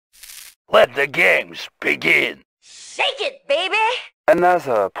Let the games begin. Shake it, baby!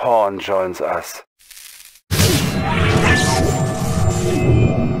 Another pawn joins us.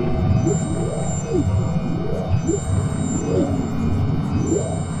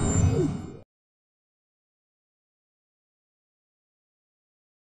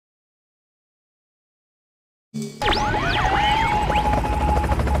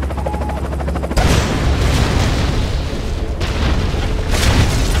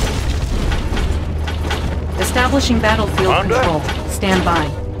 Establishing battlefield control. Stand by.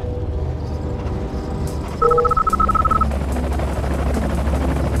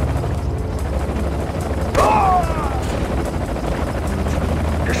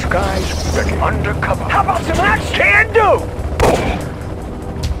 Disguise ready. Undercover. How about some action? Can do!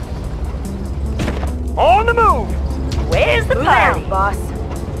 On the move! Where's the party, boss?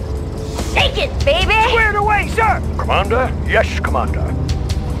 Shake it, baby! Squared away, sir! Commander? Yes, Commander.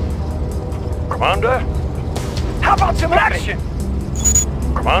 Commander? How about some action?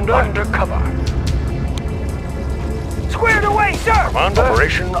 Commander? Undercover. Squared away, sir! Commander?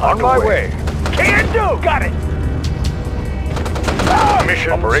 Operation on my way. Can do! Got it!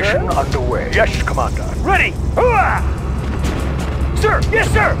 Mission operation underway. Yes, Commander. Ready! Hooah! Sir! Yes,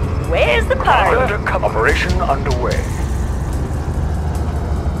 sir! Where's the party? Undercover. Operation underway.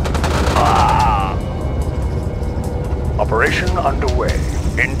 Operation underway.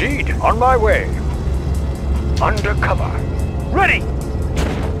 Indeed, on my way. Undercover. Ready!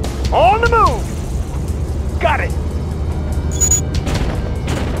 On the move! Got it!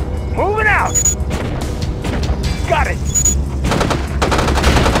 Moving out! Got it!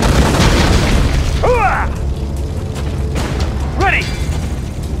 Hooah! Ready!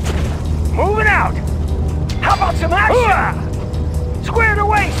 Moving out! How about some action? Hooah! Squared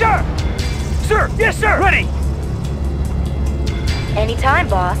away, sir! Sir! Yes, sir! Ready! Anytime,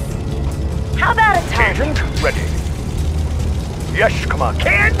 boss. How about a target? Agent ready. Yes, Commander.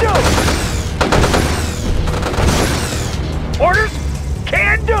 Can do! Orders?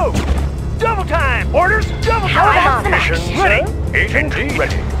 Can do! Double time! Orders? Double How time! about some Mission action? ready. Agent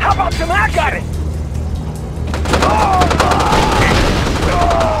ready. How about some action? Got it!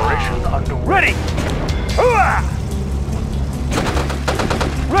 Operation underway. Ready! Hooah!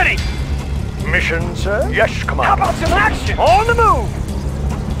 Ready! Mission, sir? Yes, Commander. How about some action? On the move!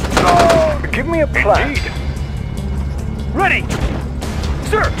 Give me a plan. Indeed. Ready!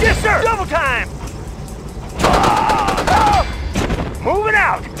 Sir! Yes, sir! Double time! Moving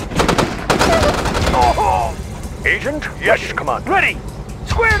out! Agent? Yes, Commander. Ready!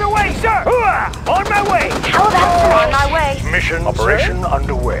 Squared away, sir! Hooah! On my way! How about some on my way? Mission operation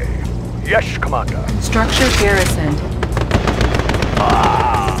underway. Yes, Commander. Structure garrisoned.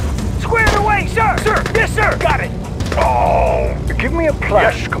 Squared away, sir! Sir! Yes, sir! Got it! Oh! Give me a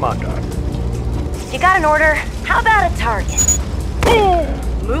plan. Yes, Commander. You got an order? How about a target?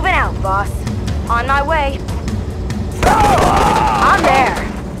 Moving out, boss. On my way. I'm there.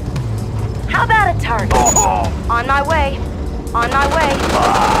 How about a target? On my way. On my way.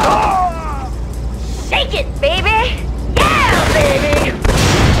 Shake it, baby! Yeah, baby!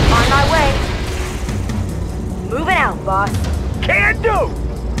 On my way. Moving out, boss. Can do!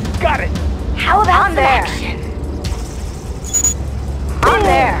 Got it! How about some action? I'm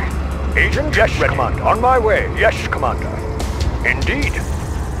there. Agent, yes, Commander. On my way. Yes, Commander. Indeed.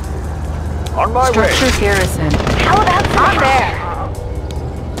 On my way. Structure garrisoned. How about some I'm there.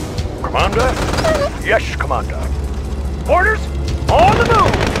 Commander? Yes, Commander. Orders? On the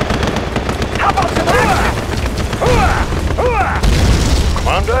move! How about some action?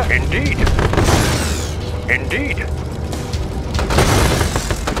 Commander? Indeed. Indeed.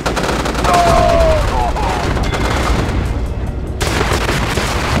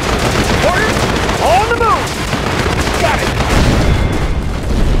 Orders? On the move! Got it!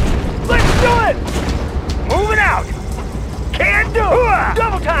 Let's do it! Moving out! Can do!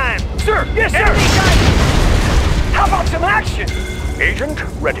 Double time! Sir! Yes, sir! How about some action? Agent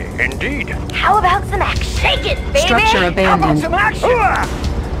ready. Indeed. How about some action? Shake it, baby! Structure How about abandoned. some action?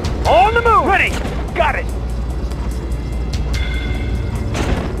 On the move! Ready! Got it!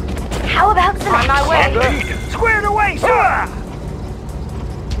 How about some action? On my way. Indeed. Squared away, sir!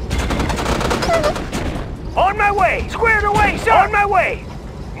 On my way! Squared away, sir! On my way!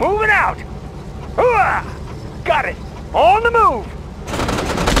 Moving out! Got it! On the move!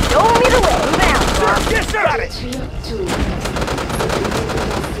 Show me the way. Moving out. Sir! Yes, sir! Got it!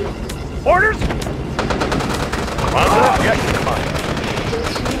 Orders? Commander? Yes, Commander.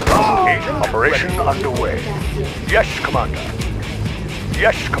 Agent operation underway. Yes, Commander.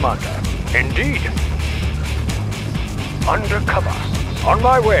 Yes, Commander. Indeed. Undercover. On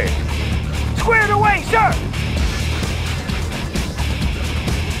my way. Squared away, sir!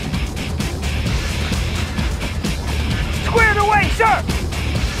 Squared away, sir!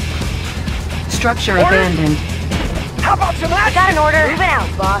 Structure Order. abandoned. How about some I action? got an order. Moving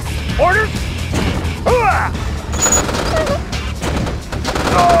out, boss. Orders? Hooah!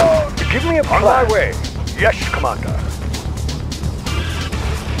 Oh, give me a plan. On my way. Yes, Commander.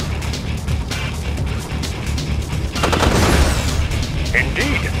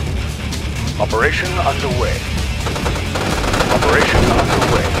 Indeed. Operation underway. Operation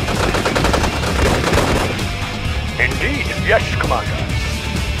underway. Indeed. Yes, Commander.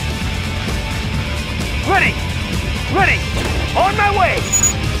 Ready! Ready! On my way!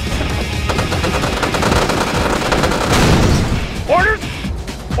 Orders!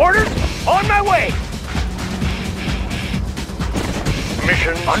 Orders! On my way!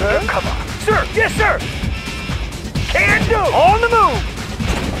 Mission undercover. Sir! Yes, sir! Can do! On the move!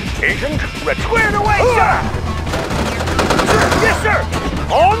 Agent ready. Squared away, sir! Sir! Yes, sir!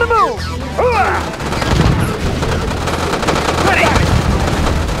 On the move! Hooah! Ready!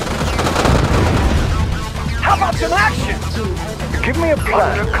 How about some action? Give me a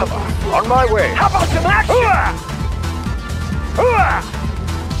plan. Undercover. On my way. How about some action? Hooah! Hooah!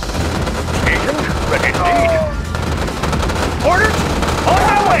 Agent ready. Indeed. Orders? On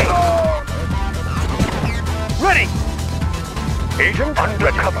my way. Ready. Agent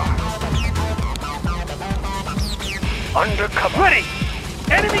undercover. Undercover. Ready.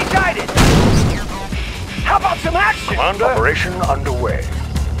 Enemy guided. How about some action? Commander. Operation underway.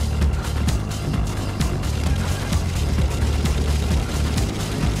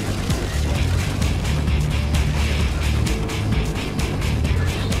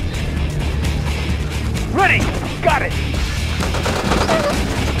 Ready! Got it!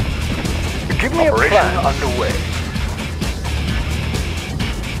 Give me Operation a plan. Underway.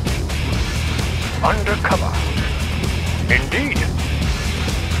 Undercover. Indeed.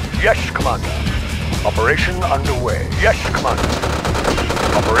 Yes, Commander. Operation underway. Yes, Commander.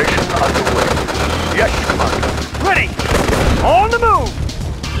 Operation underway. Yes, Commander. Ready! On the move!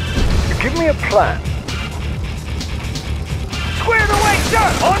 Give me a plan. Squared away, sir!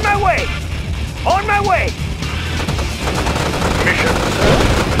 On my way! On my way! Mission, sir.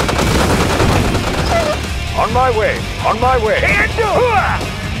 On my way. On my way. Can do!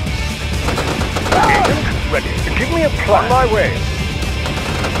 Agent, ready. Give me a plan. On my way.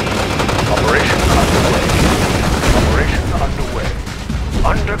 Operation underway. Operation underway.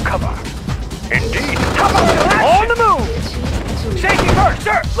 Undercover. Indeed. How about that? On the move! Safety first,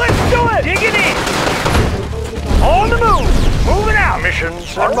 sir! Let's do it! Dig it in! On the move! Moving out! Mission,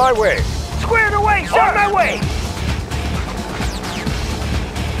 sir. On my way. Squared away, sir! On my way!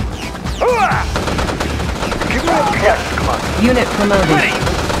 Hooah! Give me a yes, Commander. Unit promoted. Ready!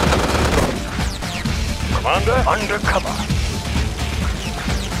 Commander, undercover.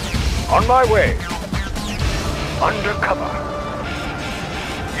 On my way. Undercover.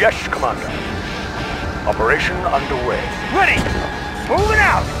 Yes, Commander. Operation underway. Ready! Moving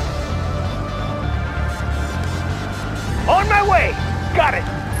out! On my way! Got it!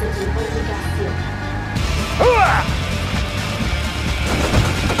 Hooah!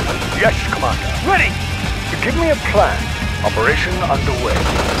 Yes, Commander. Ready! Give me a plan. Operation underway.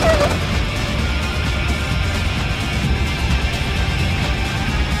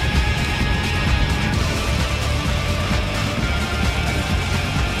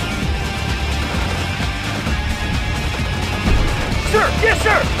 Sir! Yes,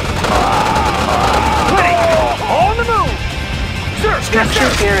 sir! Ready! On the move! Sir! Structure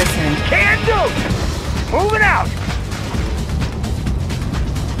Yes, sir! garrison. Can do! Moving out!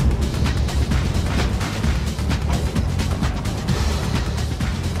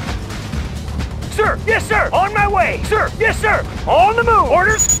 Sir! Yes, sir! On my way! Sir! Yes, sir! On the move!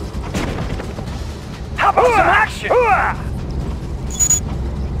 Orders! How about some action? Hooah!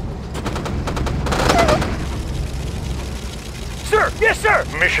 Sir! Yes, sir!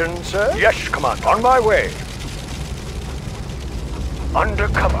 Mission, sir? Yes, Commander. On my way.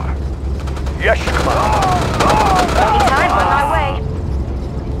 Undercover. Yes, Commander. Anytime, on my way.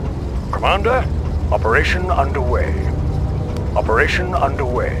 Commander, operation underway. Operation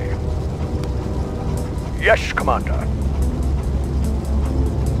underway. Yes, Commander.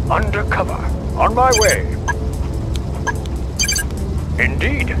 Undercover. On my way.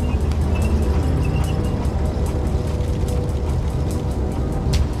 Indeed.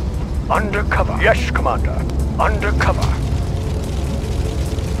 Undercover. Yes, Commander. Undercover.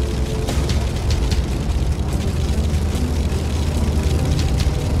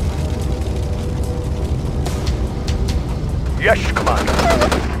 Yes, Commander.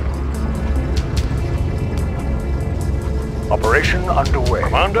 Operation underway.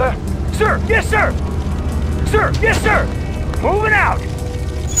 Commander? Sir! Yes, sir! Sir! Yes, sir! Moving out!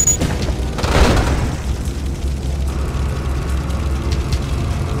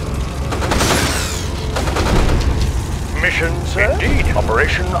 Mission, sir? Indeed.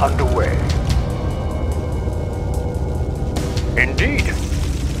 Operation underway. Indeed.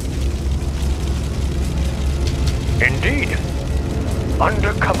 Indeed.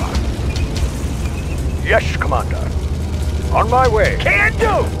 Undercover. Yes, Commander. On my way. Can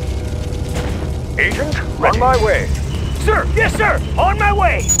do! Agent, ready. On my way. Sir! Yes, sir! On my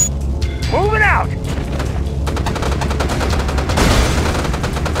way! Moving out!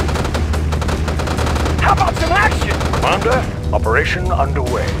 How about some action? Commander, operation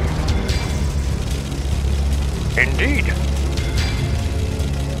underway. Indeed.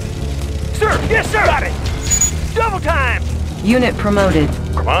 Sir! Yes, sir! Got it! Double time! Unit promoted.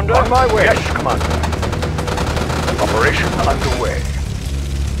 Commander, on my way. Yes, Commander. Operation underway.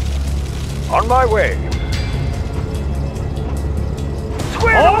 On my way.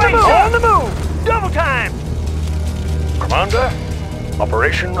 Square the way, sir! On the move! Double time! Commander,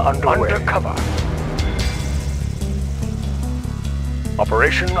 operation underway. Undercover.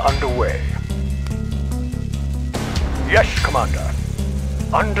 Operation underway. Yes, Commander.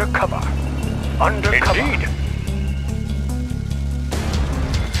 Undercover. Undercover. Indeed.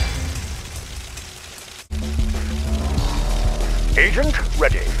 Agent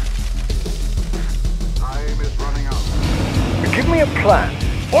ready. Time is running out. Give me a plan.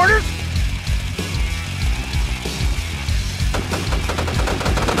 Orders?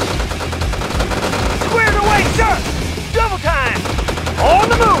 Squared away, sir! Double time! On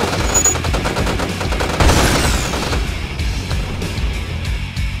the move!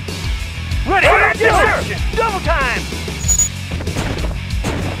 Ready! Yes, sir! Double time!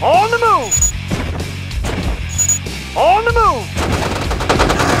 On the move! On the move!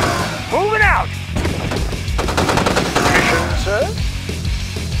 Moving out! Mission, sir?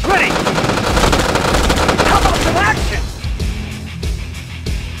 Ready! How about some action?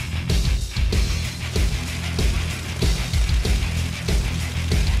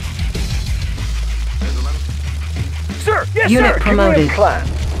 Sir! Yes, Unit sir! promoted. Give me a plan.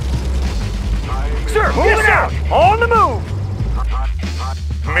 Sir! Moving out! On the move!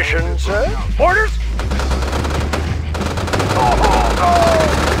 Mission, sir? Orders?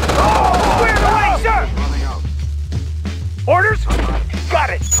 Square the way, sir! Running out. Orders? Got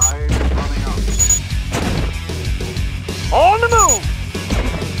it! Time is running out. On the move!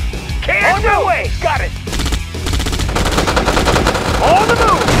 Can't do way! Got it! On the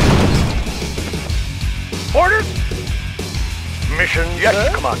move! Orders? Mission, yes,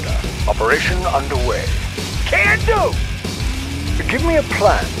 sir? Commander. Operation underway. Can do! Give me a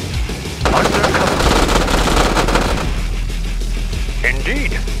plan. Undercover.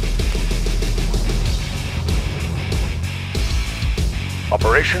 Indeed.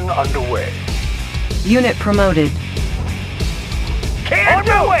 Operation underway. Unit promoted. Can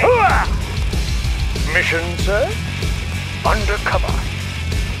do it! Mission, sir? Undercover.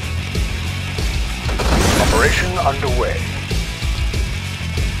 Operation underway.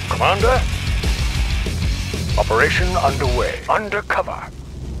 Commander? Operation underway. Undercover.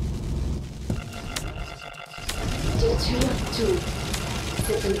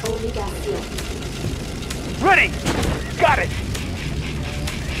 C'est une obligation. Ready! Got it!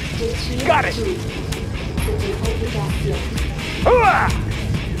 Got it! C'est une obligation.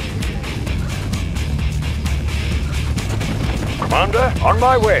 Commander, on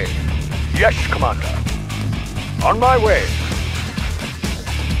my way. Yes, Commander. On my way.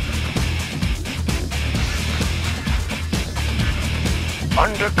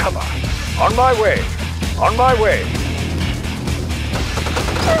 Undercover. On my way. On my way.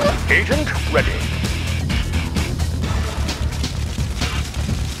 Agent ready.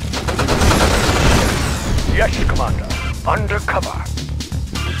 Yes, Commander. Undercover.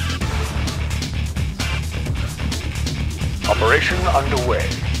 Operation underway.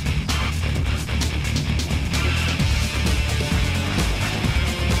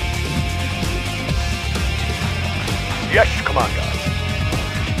 Yes, Commander.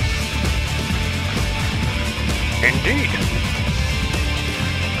 Indeed.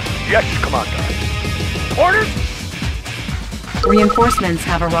 Yes, Commander. Orders? Reinforcements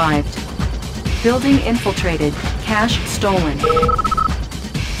have arrived. Building infiltrated. Cash stolen.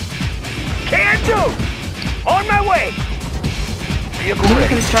 Can do! On my way! Vehicle New ready.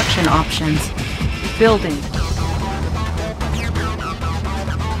 construction options. Building.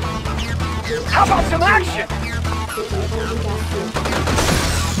 How about some action?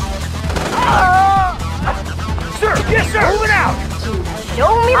 Sir! Yes, sir! sir. Moving out.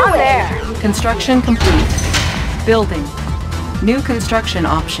 Show me the way. Construction complete. Building. New construction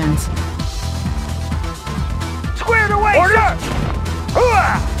options. Squared away, sir.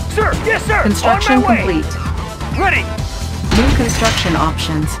 Hooah! Sir, yes, sir. Construction On my way. complete. Ready. New construction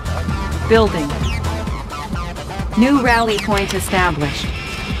options. Building. New rally point established.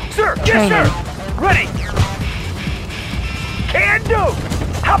 Sir, Training. yes, sir. Ready. Can do.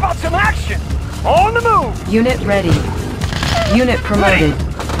 How about some action? On the move. Unit ready. Unit promoted.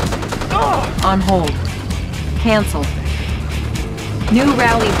 Oh, On hold. Cancel. New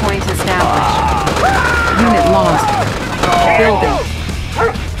rally point established. Unit lost.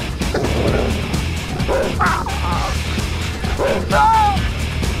 Building.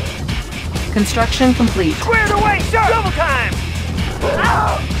 Construction complete. squared away, sir. Double time.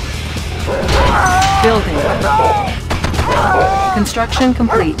 Building. Construction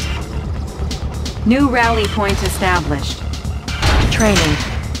complete. New rally point established. Training.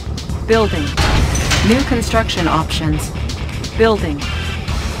 Building. New construction options. Building.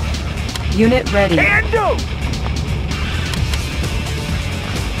 Unit ready. Can do.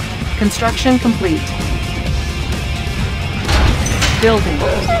 Construction complete. Building.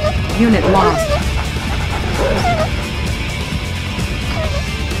 Unit lost.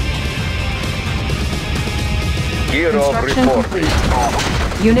 Construction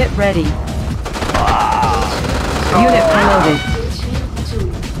complete. Unit ready. Unit promoted.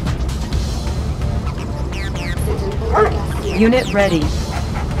 Unit ready.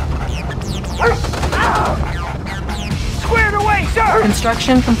 Squared away, sir.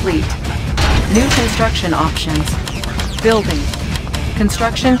 Construction complete. New construction options. Building.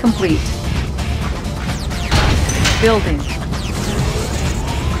 Construction complete. Building.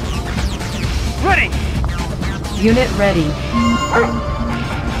 Ready. Unit ready.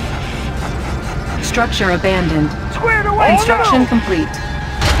 Structure abandoned. Squared away. Construction complete.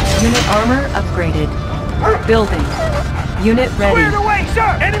 Unit armor upgraded. Building. Unit ready. Squared away,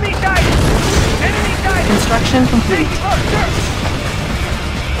 sir. Enemy sighted. Enemy sighted. Construction complete.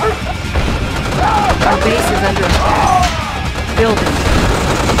 Our base is under attack. Building.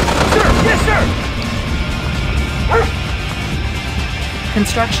 Sir, yes, sir.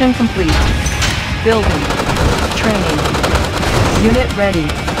 Construction complete. Building. Training. Unit ready.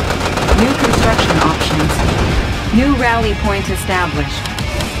 New construction options. New rally point established.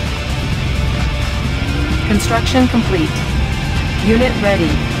 Construction complete. Unit ready.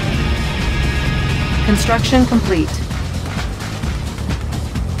 Construction complete.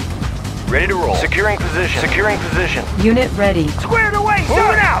 Ready to roll. Securing position. Securing position. Unit ready. Squared away, sir.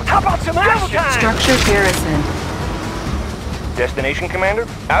 Moving out. How about some action? Structure garrisoned. Destination, Commander?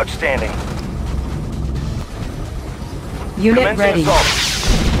 Outstanding. Unit Commencing ready. assault.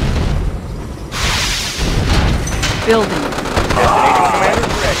 Building. Destination, Commander?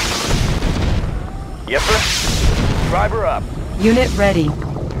 Ready. Yes, sir. Driver up. Unit ready.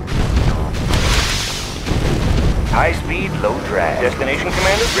 High speed, low drag. Destination,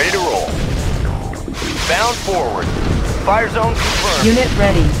 Commander? Ready to roll. Bound forward. Fire zone confirmed. Unit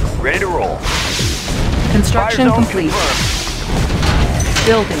ready. Ready to roll. Construction Fire zone complete. confirmed.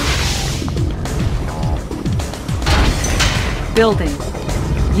 Building. Building.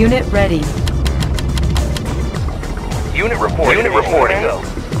 Unit ready. Unit reporting. Unit reporting, though.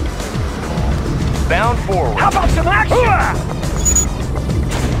 Bound forward. How about some action?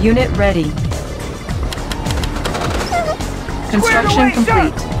 Unit ready. Construction Squared away,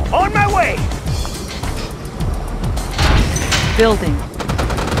 complete. sir. On my way. Building.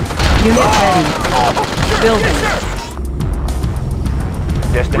 Unit ready. Building.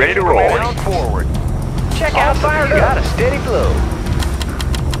 Destination, ready to roll. Bound forward. Check out fire. Got a steady flow.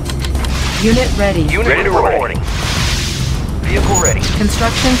 Unit ready. Unit ready to roll. Vehicle ready.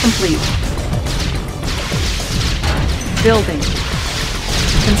 Construction complete. Building.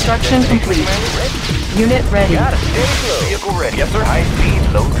 Construction complete. Unit ready. Got a steady flow. Vehicle ready. Yes, sir. High speed,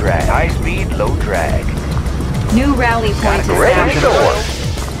 low drag. High speed, low drag. New rally point Ready to established. go.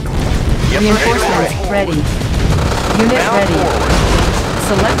 Yes, sir. Reinforcements ready. Unit Bound ready. forward.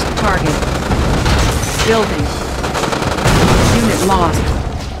 Select target. Building. Unit lost.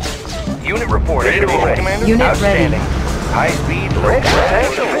 Unit reporting. Ready to roll, Commander. Unit Outstanding. ready. High speed, low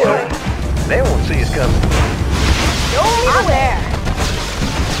drag. They won't see us coming. I'm there.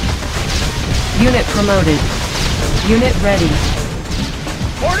 Unit promoted. Unit ready.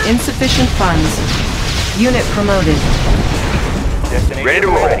 Insufficient funds. Unit promoted. Destination ready to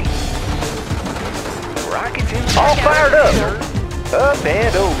roll. Rockets in. All fired up. Up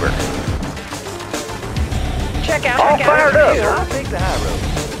and over. Check out. All fired up. I'll take the high road.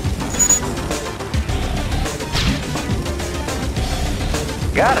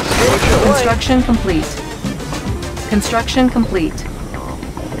 Got it. Push away. Construction complete. Construction complete.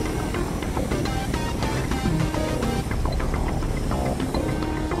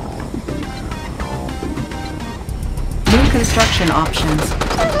 New construction options.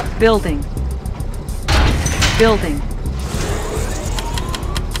 Building. Building.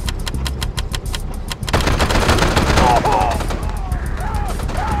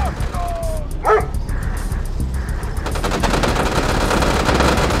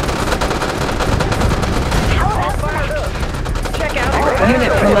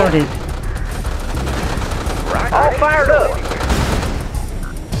 Unit promoted. All fired up.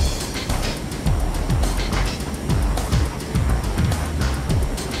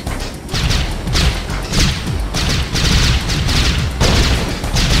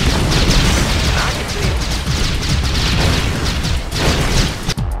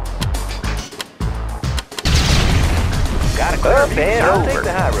 Got a clear fan. I'll take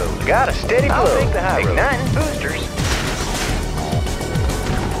the high road. Got a steady flow. I'll take the high road. Igniting boosters.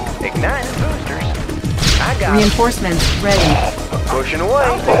 Igniting boosters. I got Reinforcements ready. pushing away.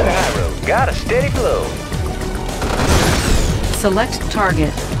 I'll take the high road. Got a steady flow. Select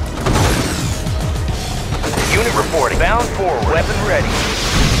target. Unit reporting. Bound forward. Weapon ready.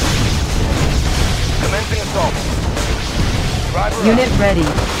 Commencing assault. Driver Unit ready.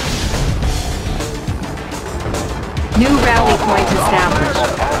 New rally point established.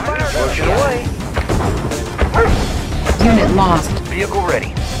 pushing away. Unit lost. Vehicle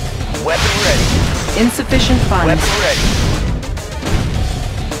ready. Weapon ready. Insufficient funds. Weapon ready.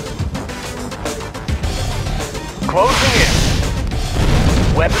 Closing in.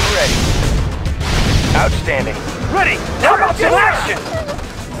 Weapon ready. Outstanding. Ready. How about some action?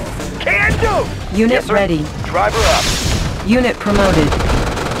 Can do. Unit Yes, sir. ready. Driver up. Unit promoted.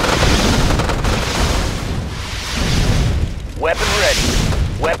 Weapon ready.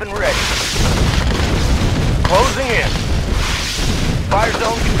 Weapon ready. Closing in. Fire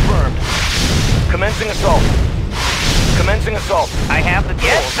zone confirmed. Commencing assault. Commencing assault. I have the tools.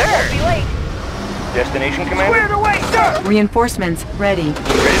 Yes, sir. Won't be late. Destination, Commander? Squared away, sir! Reinforcements ready.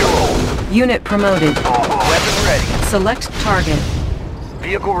 Ready to roll. Unit promoted. Weapon ready. Select target.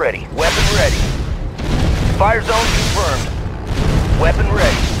 Vehicle ready. Weapon ready. Fire zone confirmed. Weapon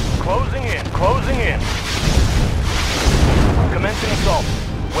ready. Closing in. Closing in. Commencing assault.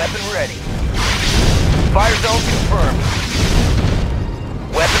 Weapon ready. Fire zone confirmed.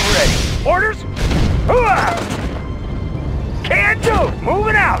 Weapon ready. Orders? Hooah! Can do!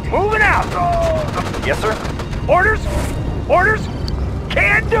 Moving out! Moving out! Yes, sir. Orders? Orders?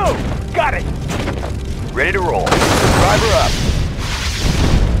 Can do! Got it! Ready to roll. Driver up.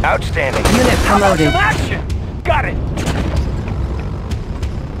 Outstanding. Unit How about promoted. some action? Got it!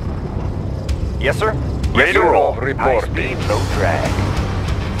 Yes, sir. Ready to roll. High speed, low drag.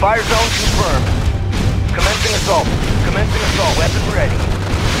 Fire zone confirmed. Commencing assault. Commencing assault. Weapon ready.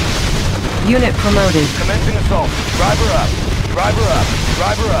 Unit promoted. Commencing assault. Driver up. Driver up.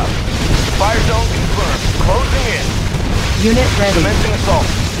 Driver up. Fire zone confirmed. Closing in. Unit ready. Commencing assault.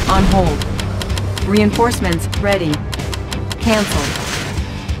 On hold. Reinforcements ready. Cancel.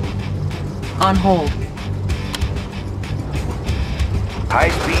 On hold. High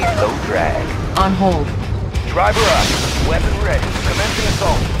speed, low drag. On hold. Driver up. Weapon ready. Commencing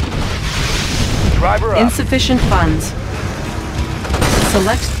assault. Driver up. Insufficient funds.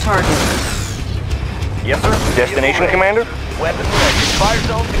 Select target. Yes, sir. Destination, Commander? Weapon ready. Fire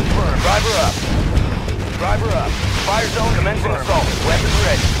zone confirmed. Driver up. Driver up. Fire zone commencing assault. Weapon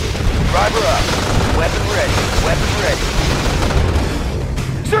ready. Driver up. Weapon ready. Weapon ready.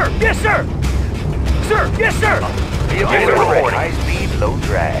 Sir! Yes, sir! Sir! Yes, sir! Vehicle ready. High speed, low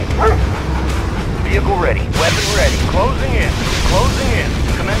drag. Vehicle ready. Weapon ready. Closing in. Closing in.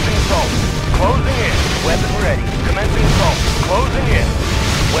 Commencing assault. Closing in. Weapon ready. Commencing assault. Closing in.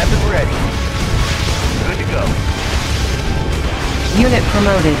 Weapon ready. Good to go. Unit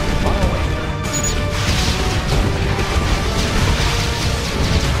promoted.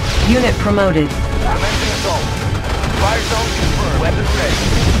 Unit promoted. Commencing assault. Fire zone confirmed. Weapon ready.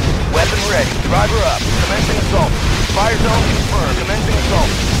 Weapon ready. Driver up. Commencing assault. Fire zone confirmed. Commencing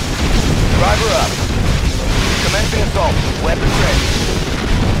assault. Driver up. Commencing assault. Weapon ready.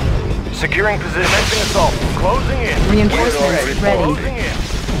 Securing position. Commencing assault. Closing in. Reinforcements ready. Closing in.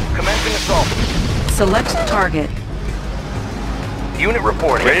 Commencing assault. Select target. Unit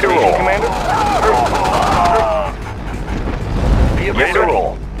reporting. Ready to roll. Commander. Ready to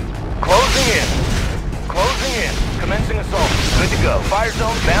roll. Closing in. Closing in. Commencing assault. Good to go. Fire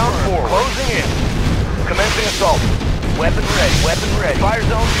zone bound forward. Closing in. Commencing assault. Weapon ready. Weapon ready. Fire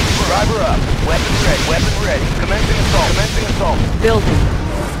zone confirmed. Driver up. Weapon ready. Weapon ready. Commencing assault. Commencing assault. Building.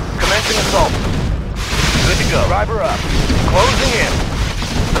 Commencing assault. Good to go. Driver up. Closing in.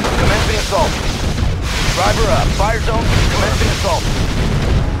 Commencing assault. Driver up. Fire zone. Commencing assault.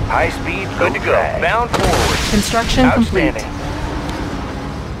 High speed. Good to go. Bound forward. Construction complete. Outstanding.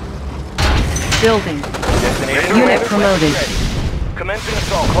 Building. Destination Unit ready. promoted. Ready. Commencing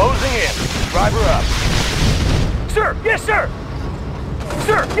assault. Closing in. Driver up. Sir! Yes, sir!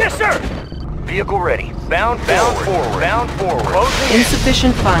 Sir! Yes, sir! Vehicle ready. Bound forward. Bound forward. Closing in.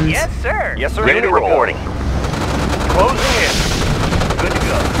 Insufficient funds. Yes, sir. Yes, sir. Ready to reporting. Closing in. Good to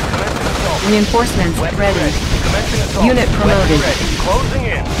go. Commencing assault. Reinforcements Weapon ready. Commencing assault. Unit promoted. Weapon ready. Closing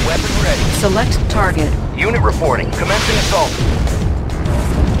in. Weapon ready. Select target. Unit reporting. Commencing assault.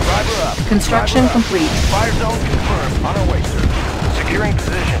 Driver up. Construction Driver up. complete. Fire zone confirmed. On our way, sir. Securing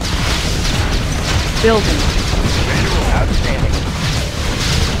position. Building. Visual outstanding.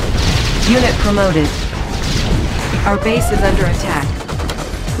 Unit promoted. Our base is under attack.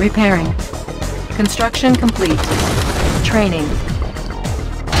 Repairing. Construction complete. Training.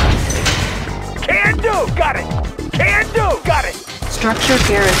 Can do! Got it! Can do! Got it! Structure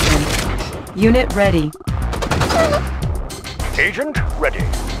garrison. Unit ready. Agent ready.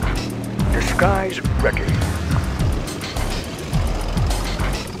 Disguise ready.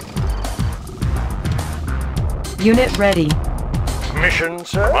 Unit ready. Mission,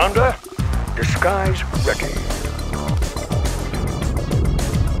 sir. Commander. Disguise ready.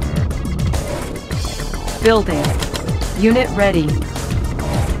 Building. Unit ready.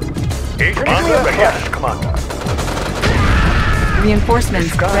 Agent ready. Yes, Commander.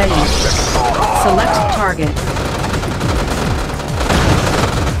 Reinforcements ready. Select target.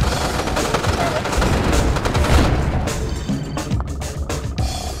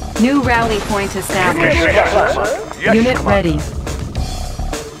 New rally point established. Yes, Unit Commander. ready.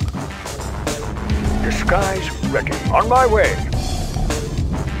 Disguise ready. On my way.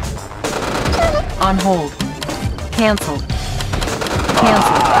 On hold. Cancel.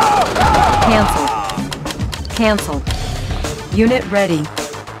 Cancel. Cancel. Cancel. Unit ready.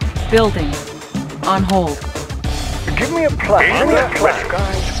 Building. On hold. Give me a plan.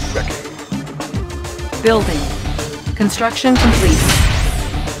 Disguise ready. Building. Construction complete.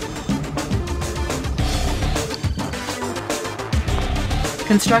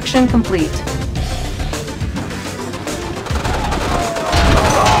 Construction complete.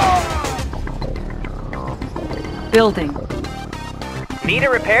 Building. Need a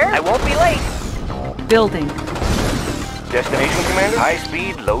repair? I won't be late. Building. Destination, Commander? High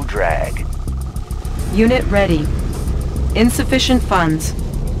speed, low drag. Unit ready. Insufficient funds.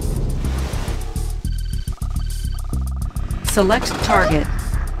 Select target.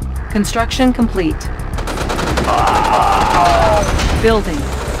 Construction complete. Building.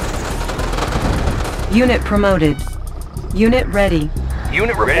 Unit promoted. Unit ready.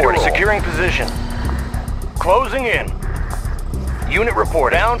 Unit reporting. Securing position. Closing in. Unit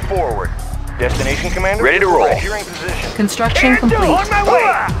report. Down forward. Destination, Commander? Ready to roll. Securing position. Construction complete. On my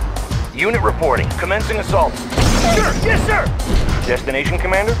way! Unit reporting. Commencing assault. Sir! Yes, sir! Destination,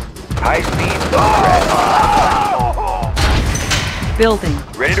 Commander? High speed. Building.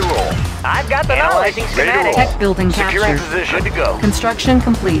 Ready to roll. I've got the knowledge. Ready to roll. Tech building Securing captured. position. Good to go. Construction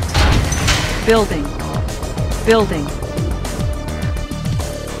complete. Building. Building.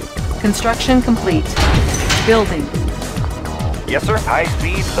 Construction complete. Building. Yes, sir. High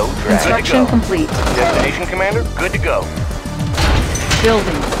speed, low drag. Construction Good to go. complete. Destination, Commander? Good to go.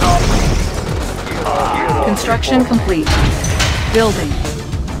 Building. Construction complete. Building.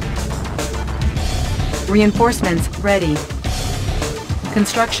 Reinforcements ready.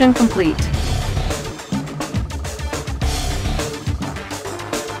 Construction complete.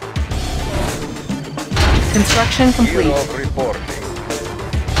 Construction complete.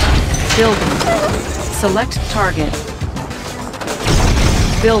 Building. Select target.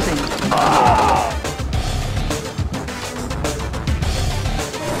 Building.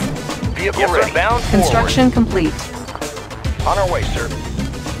 Vehicle ready. Bound forward. Construction complete. On our way, sir.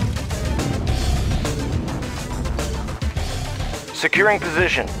 Securing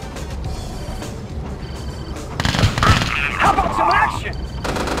position. How about some action?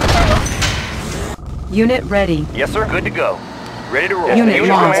 Unit ready. Yes, sir. Good to go. Ready to roll. Unit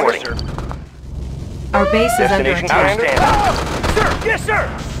lost. reporting, sir. Our base is under Destination, attack. outstanding. Sir, yes,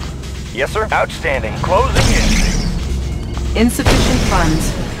 sir. Yes, sir. Outstanding. Closing in. Insufficient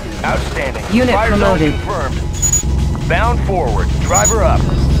funds. Outstanding. Unit Fire zone promoted. confirmed. Bound forward. Driver up.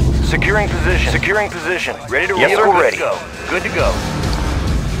 Securing position. Securing position. Ready to roll. Yes, sir. Ready. Good to go.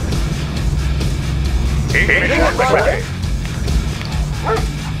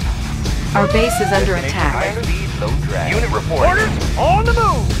 Our Our base is under attack. High-speed, low-drag. Unit reporting. Orders on the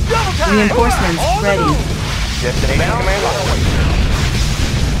move. Double time. Reinforcements On the ready. move. Destination command on the way, sir.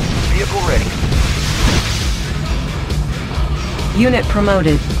 Vehicle ready. Unit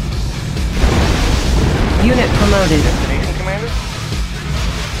promoted. Unit promoted. Destination commander.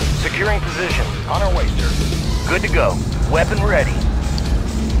 Securing position. On our way, sir. Good to go. Weapon ready.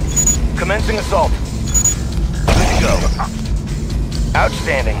 Commencing assault. Good to go.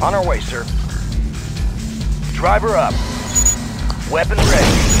 Outstanding. On our way, sir. Driver up. Weapon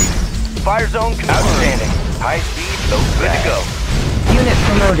ready. Fire zone confirmed. Outstanding. High speed, low drag. Good to go. Unit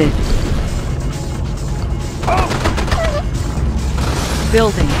promoted. Oh!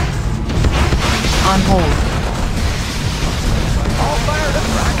 Building. On hold. All fired up,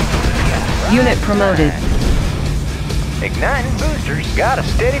 rocket. Unit promoted. Igniting boosters. Got a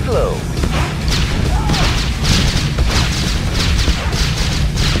steady flow.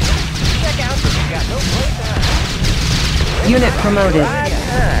 Check out, got no playtime. Unit promoted.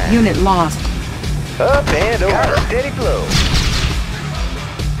 Unit lost. Up and over. Got a steady flow.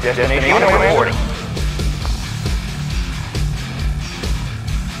 Destination reporting.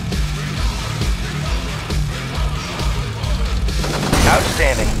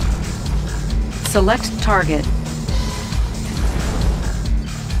 Outstanding. Select target.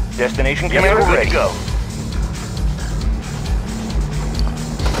 Destination commander ready to go.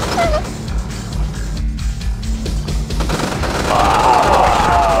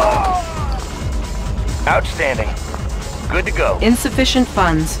 Outstanding. Good to go. Insufficient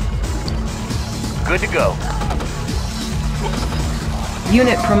funds. Good to go.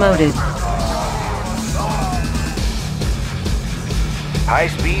 Unit promoted. High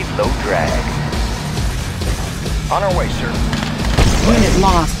speed, low drag. On our way, sir. Unit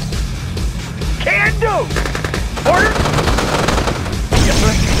lost. Can do! Order! Yes,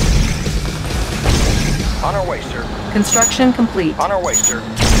 sir. On our way, sir. Construction complete. On our way, sir.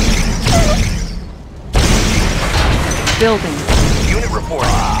 Building. Unit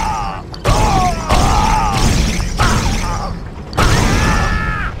reporting.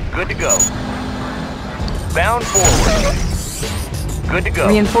 Good to go. Bound forward. Good to go.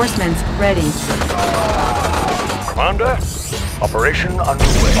 Reinforcements ready. Commander, operation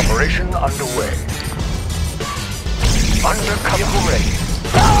underway. Operation underway. Undercover ready.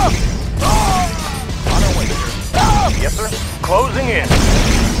 On our way, sir. Yes, sir. Closing in.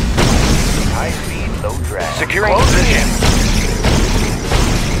 High speed, low drag. Securing position.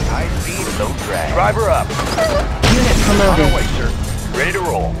 High speed, low drag. Driver up. Unit On our promoted. way, sir. Ready to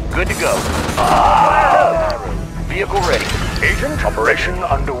roll. Good to go. Vehicle ready. Agent, operation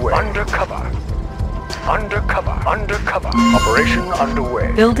underway. Undercover. Undercover. Undercover. Operation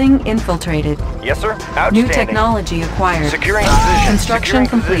underway. Building infiltrated. Yes, sir. Outstanding. New technology acquired. Securing position. Construction Securing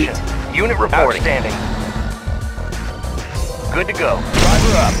complete. position. Unit reporting. Outstanding. Good to go.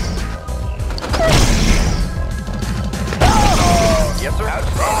 Driver up. Yes, sir.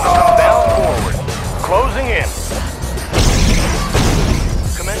 Outstanding. Bound forward. Closing in.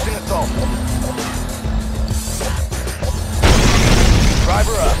 Commencing assault.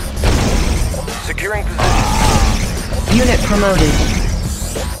 Driver up. Securing position. Unit promoted.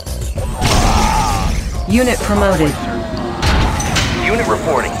 Unit promoted. Unit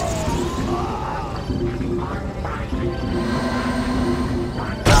reporting.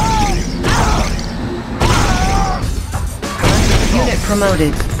 Unit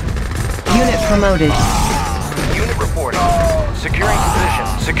promoted. Unit promoted. Unit reporting. Securing position.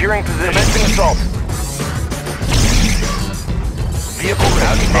 Securing position. Commencing assault. Vehicle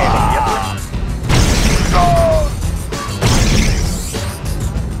ready. Outstanding. Yes, sir.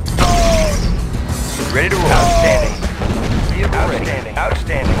 Ready to roll. Outstanding. Vehicle outstanding.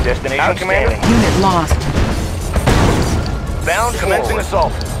 Outstanding. Destination commander. Unit lost. Bound. Commencing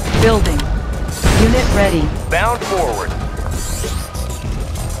assault. Building. Unit ready. Bound forward.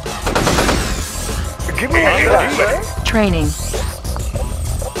 Give me a shot. Training.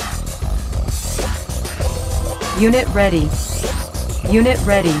 Unit ready. Unit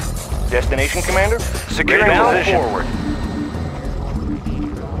ready. Destination commander. Securing position. Forward.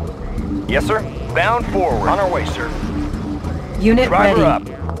 Yes, sir. Bound forward. On our way, sir. Unit Driver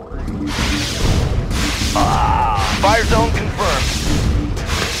ready. up. Fire zone confirmed.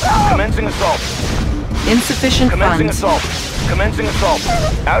 Commencing assault. Insufficient Commencing funds. assault. Commencing assault.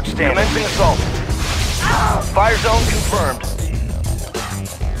 Outstanding. Commencing assault. Fire zone confirmed.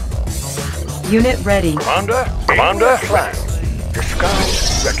 Unit ready. Commander. Commander. Plan.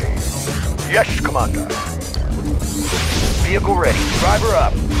 Disguise ready. Yes, Commander. Vehicle ready. Driver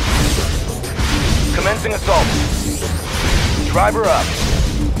up. Commencing assault. Driver up.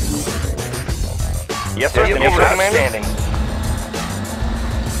 Yes, sir. Vehicle Outstanding.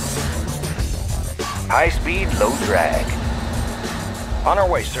 High speed, low drag. On our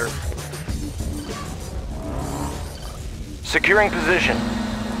way, sir. Securing position.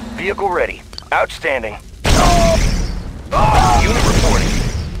 Vehicle ready. Outstanding. Unit reporting.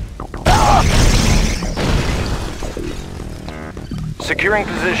 Securing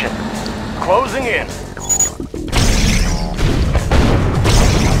position. Closing in.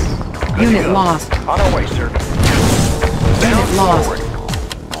 Unit lost. On our way, sir. Unit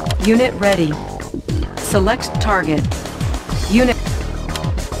lost. Unit ready. Select target. Unit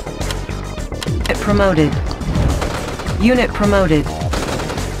promoted. Unit promoted.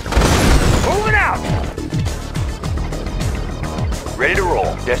 Moving out. Ready to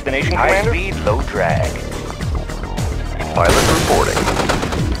roll. Destination, High Commander. speed, low drag. Pilot reporting.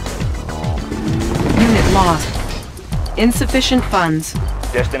 Unit lost. Insufficient funds.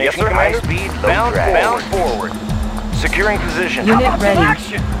 Destination, Yes, sir. Commander. High speed, low Bound drag. forward. Securing position. Unit How about ready. some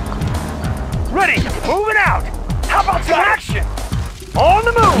action? Ready. Moving out. How about some action? On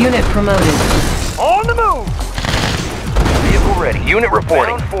the move. Unit promoted. On the move. Vehicle ready. Unit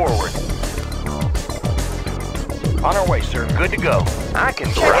reporting. Bound forward. On our way, sir. Good to go. I can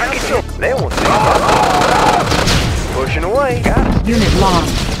rock it. They won't see me. Pushing away. Got it. Unit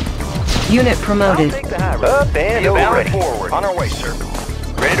lost. Unit I'll promoted. take the high road. Up and Vehicle bound ready. forward. On our way, sir.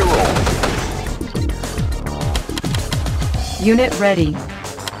 Ready to roll. Unit ready.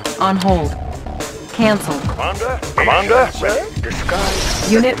 On hold. Cancel. Commander. Commander. Ready.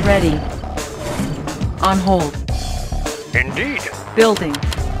 Disguise. Unit ready. On hold. Indeed. Building.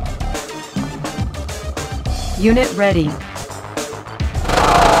 Unit ready.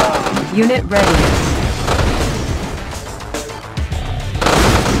 Unit ready.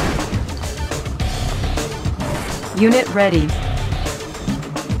 Unit ready.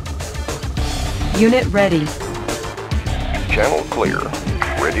 Unit ready. Channel clear.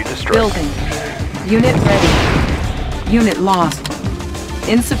 Ready to strike. Building. Unit ready. Unit lost.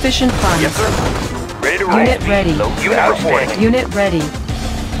 Insufficient funds. Yes, sir. Ready to roll. Unit ready. Low unit reporting. Unit ready.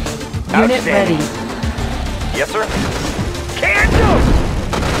 Unit ready. Outstanding. Yes, sir. Can do.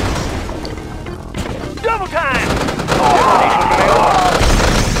 Double time.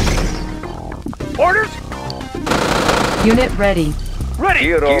 Orders. Unit ready. Ready.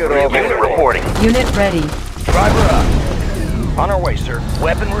 Unit reporting. Unit ready. Driver up. On our way, sir.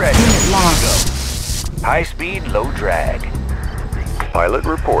 Weapon ready. Unit lost. High speed, low drag. Pilot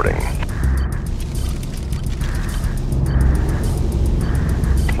reporting.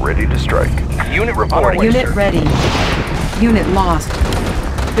 Ready to strike. Unit reporting. Unit ready. Unit lost.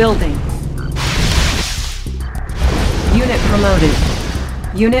 Building. Unit promoted.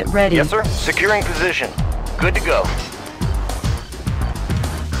 Unit ready. Yes, sir. Securing position. Good to go.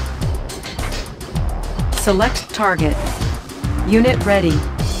 Select target. Unit ready.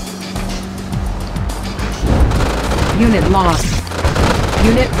 Unit lost.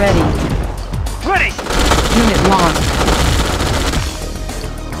 Unit ready. Ready. Unit lost.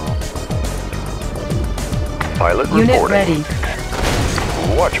 Pilot Unit reporting. ready.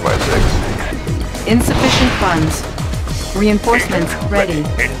 Watch my six. Insufficient funds. Reinforcements ready.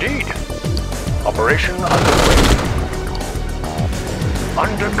 Indeed. Operation underway.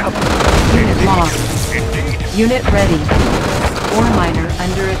 Undercover. Unit lost. Indeed. Unit ready. Ore miner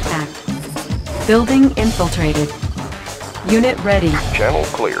under attack. Building infiltrated. Unit ready. Channel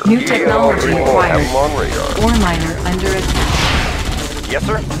clear. New technology Have acquired. them on radar. Ore miner under attack. Yes,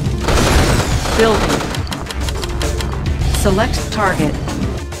 sir. Building. Select target.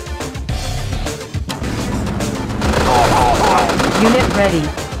 Unit ready.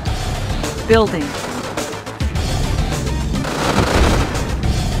 Building.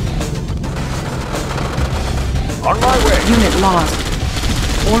 On my way. Unit lost.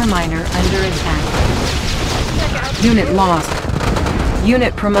 Ore miner under attack. Unit lost.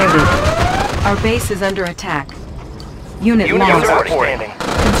 Unit promoted. Our base is under attack. Unit Unit lost. outstanding.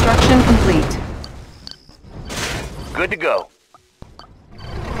 Construction complete. Good to go.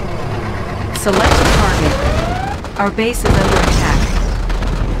 Select target. Our base is under attack.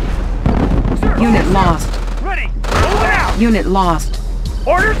 Unit lost. Ready. Moving out. Unit lost.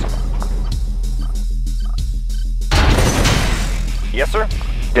 Orders. Yes, sir.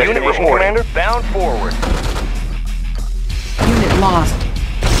 Unit Unit reporting. reporting. Commander. Bound forward. Unit lost.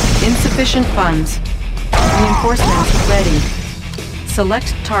 Insufficient funds. Reinforcements ready.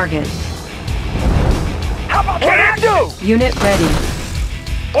 Select target. How about that? Do. Unit ready.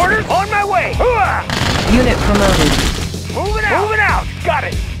 Orders. On my way. Hooah! Unit promoted. Moving out. Moving out. Got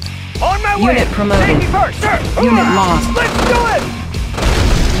it. On my way. Unit promoted. Safety first, sir. Unit Hooah! lost. Let's do it.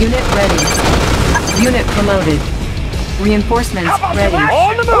 Unit ready. Unit promoted. Reinforcements ready.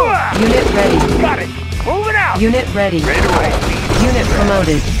 On the move! Unit ready. Got it! Moving out! Unit ready. Ready to roll. Unit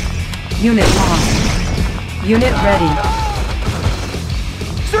promoted. Unit lost. Unit ready.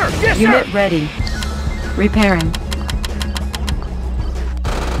 Sir! Yes, Unit sir! ready. Repairing.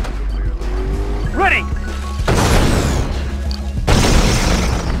 Ready!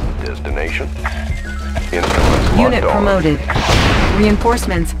 Destination. Instruments locked Unit on. promoted.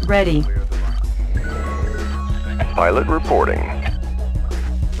 Reinforcements ready. Pilot reporting.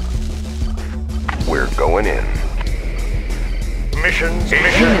 We're going in. Mission,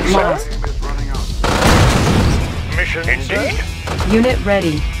 Unit lost. Mission, indeed. Unit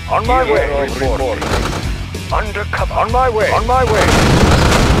ready. On my way. Undercover. On my way. On my way.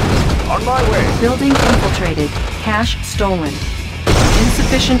 On my way. Building infiltrated. Cash stolen.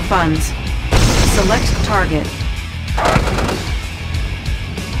 Insufficient funds. Select target.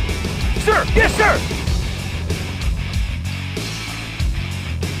 Sir! Yes, sir!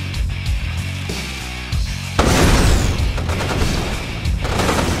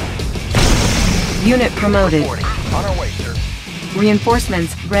 Unit promoted. On our way, sir.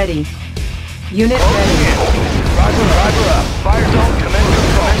 Reinforcements ready. Unit ready. Driver up. Fire zone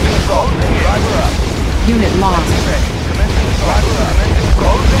commencing assault. Driver up. Unit lost. Commencing driver up.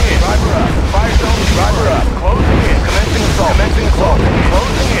 Closing in. Driver up. Fire zone. Driver up. Closing in. Commencing assault. Commencing assault.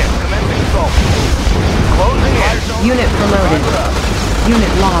 Closing in. Commencing assault. Closing in. Unit promoted.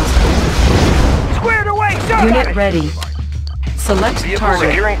 Unit lost. Squared away, sir! Unit ready. Select Vehicle target.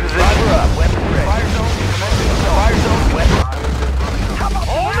 securing position. Driver up. Weapon ready. Fire zone. Commencing assault. Fire zone. Weapon.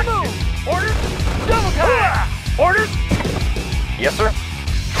 On the move! Orders! Double time! Orders! Yes, sir.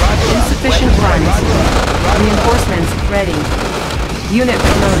 Insufficient funds. Reinforcements ready. Unit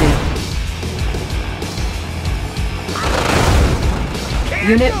promoted.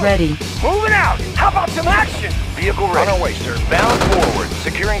 Unit ready. Moving out! How about some action? Vehicle ready. On our way, sir. Bound forward.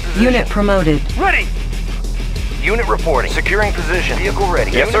 Securing position. Unit promoted. Ready! Unit reporting. Securing position. Vehicle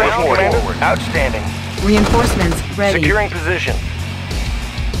ready. Yes, sir. Reporting. Outstanding. Reinforcements ready. Securing position.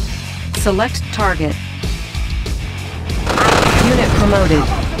 Select target. Unit promoted.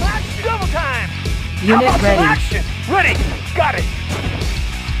 Some action! Double time! Unit How about some ready. action? Ready! Got it!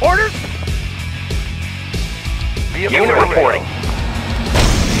 Orders! Vehicle Unit reporting.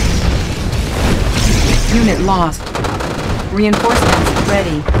 Unit lost. Reinforcements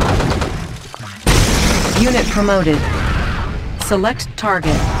ready. Unit promoted. Select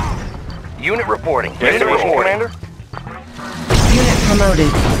target. Unit reporting. Unit reporting. Commander. Unit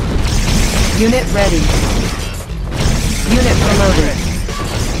promoted. Unit ready. Unit promoted.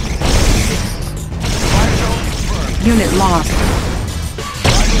 Unit lost.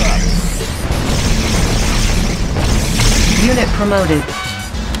 Unit promoted.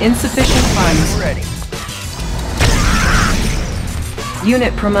 Insufficient funds. Ready.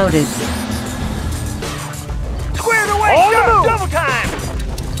 Unit promoted. Squared away, On the sir! move! Double time!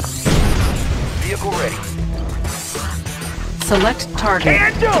 Vehicle ready. Select target.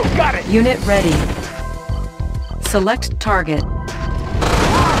 Can do! Got it! Unit ready. Select target.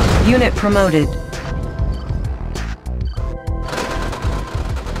 Unit promoted.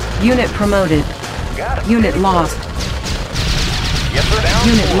 Unit promoted. Got it. Unit lost. Yes, sir. Bound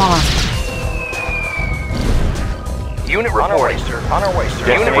Unit forward. lost. Unit reporting, sir. On our way, sir.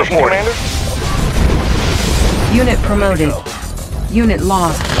 Unit reporting. Commander. Unit promoted. Unit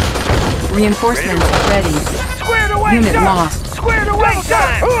lost. Reinforcements ready. Squared away, Unit sir! lost. Squared away,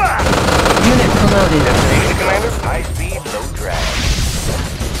 sir! Unit promoted. Destination, Commander. High speed, low drag.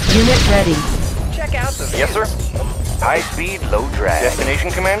 Unit ready. Check out the... Yes, sir. High speed, low drag.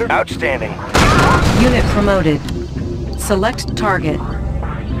 Destination, Commander. Outstanding. Unit promoted. Select target.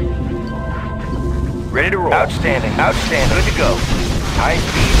 Ready to roll. Outstanding. Outstanding. Good to go. High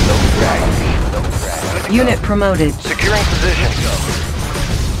speed, low drag. Speed, low drag. Good to Unit go. promoted. Securing position.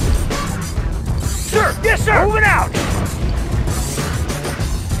 Sir! Yes, sir! Moving out!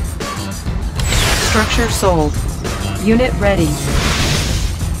 Structure sold. Unit ready.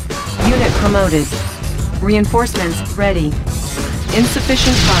 Unit promoted. Reinforcements ready.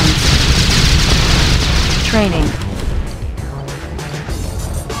 Insufficient funds. Training.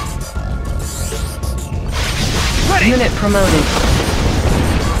 Ready! Unit promoted.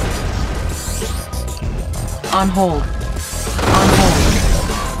 On hold. On hold.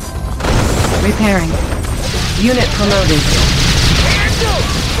 Repairing. Unit promoted. Can do!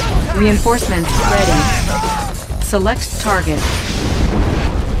 Reinforcements ready. Select target.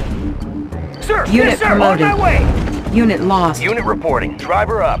 Sir! Unit yes, sir! promoted. On my way! Unit lost. Unit reporting.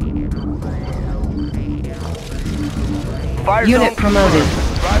 Driver up. Fire Unit zone promoted.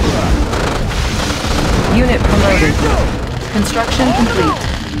 confirmed. Driver up. Unit promoted. Construction complete.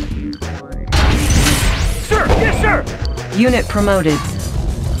 Sir! Yes, sir! Unit promoted.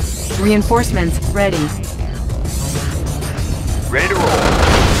 Reinforcements ready. Ready to roll.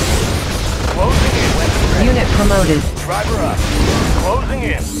 Closing in. Unit promoted. Driver up. Closing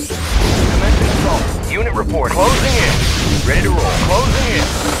in. Commencing assault. Unit report. Closing in. Ready to roll. Closing in.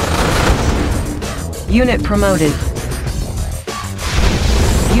 Unit promoted.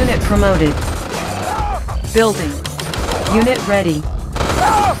 Unit promoted. Building. Unit ready.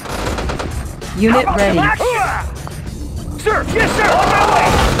 Unit ready. Sir! Yes, sir! On my way!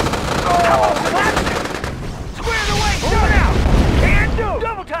 Square the way! Shut out! Can do!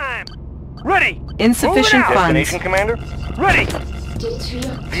 Double time! Ready! Insufficient Moving out. funds. Destination, Commander? Ready!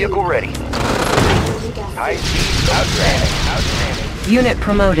 Vehicle ready. High speed. Outstanding. Outstanding. Unit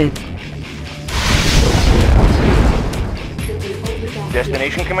promoted.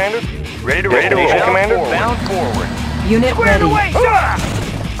 Destination, Commander? Ready to roll. Destination, Commander? Bound forward. Unit Square the ready. way!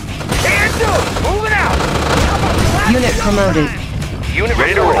 Can do! Moving out! Unit promoted. Unit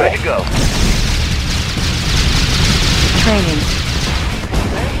ready to roll. Ready to go. Training.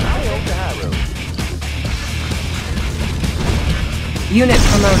 Unit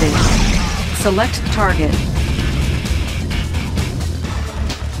promoted. Select target.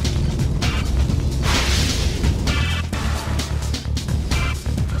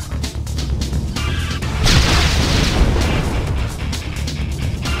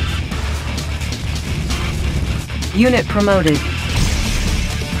 Unit promoted.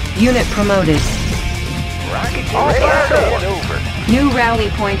 Unit promoted. Rocket ready over. New rally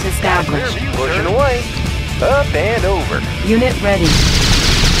point established. Pushing away. Up and over. Unit ready.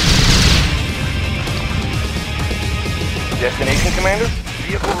 Destination, Commander?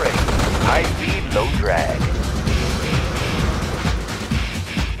 Vehicle ready. High speed, low drag.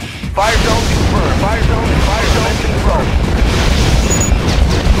 Fire zone confirmed. Fire zone confirmed.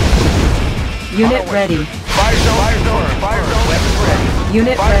 Unit ready. Fire zone weapons ready.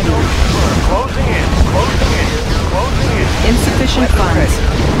 Unit Fire ready. zone confirmed. Closing in. Insufficient Weapons funds. ready.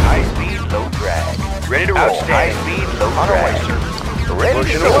 High speed, low drag. Ready to roll. High speed, low drag. Ready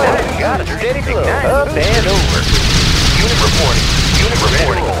to go. Got a steady flow. Up and over. Unit reporting.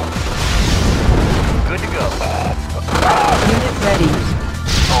 Good to go. Unit ready.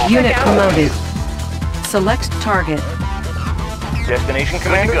 Unit promoted. Select target. Destination,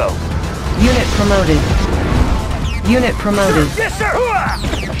 Commander? Good to go. Unit promoted. Unit promoted. Yes, sir!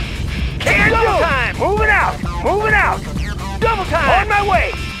 Can do! Double time! Moving out! Double time! On my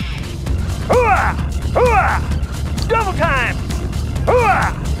way! Double time!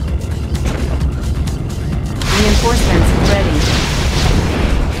 Reinforcements ready.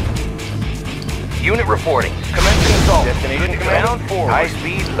 Unit reporting. Commencing assault. Destination, Commander? Bound forward. High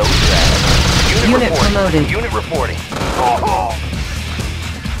speed, low drag. Unit reporting. promoted. Unit reporting.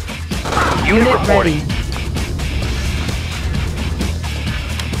 Unit ready.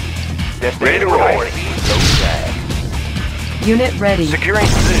 Destination, ready to roll. High speed, low drag. Unit ready. Securing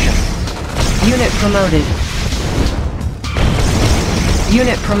position. Unit promoted.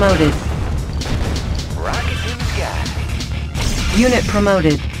 Unit promoted. Rocket to the sky. Unit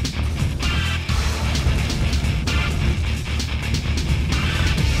promoted.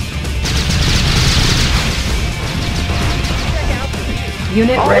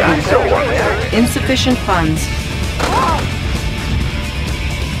 Unit ready. Insufficient funds.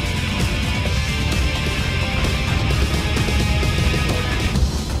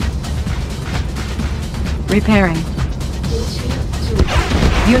 Repairing.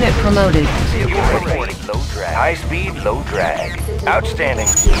 Unit promoted. Reporting. Low drag. High speed, low drag. Outstanding.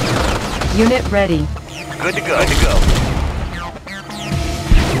 Unit ready. Good to go. Good to go.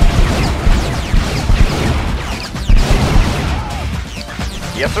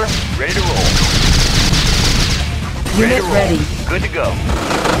 Yes, sir. Ready to roll. Unit ready. Good to go.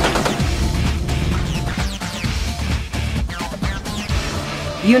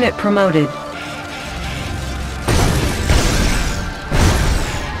 Unit promoted.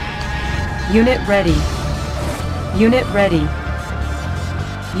 Unit ready. Unit ready.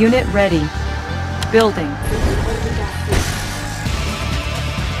 Unit ready. Building.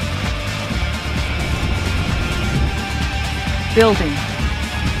 Building.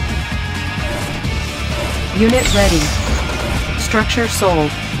 Unit ready. Structure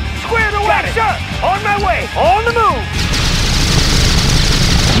sold. Square the way, sir! On my way! On the move!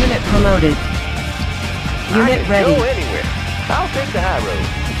 Unit promoted. Unit ready. Go anywhere. I'll take the high road.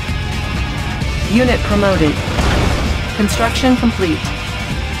 Unit promoted. Construction complete.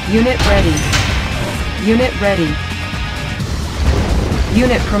 Unit ready. Unit ready.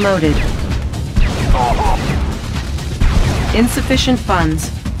 Unit promoted. Insufficient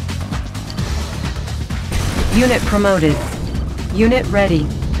funds. Unit promoted. Unit ready.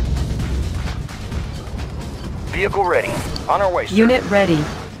 Vehicle ready. On our way, sir. Unit ready.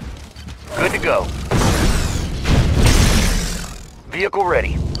 Good to go. Vehicle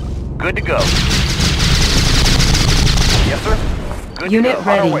ready. Good to go. Yes, sir. Good Unit to go.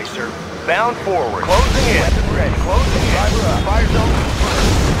 ready. On our way, sir. Bound forward. Closing in. Weapon ready. Closing in. Driver up. Fire zone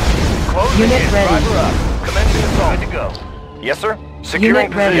confirmed. Closing Unit in. ready. Driver up. Commencing assault. Good to go. Yes, sir. Securing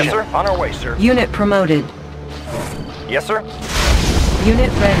Unit ready. position. Yes, sir. On our way, sir. Unit promoted. Yes, sir.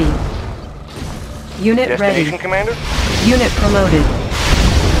 Unit ready. Unit Destination, ready. Commander. Unit promoted.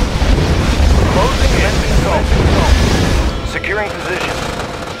 Closing in. Commencing assault. Securing position.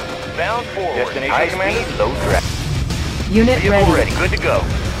 Bound forward. Destination, High Commander. speed, low drag. Unit Vehicle ready. ready. Good to go.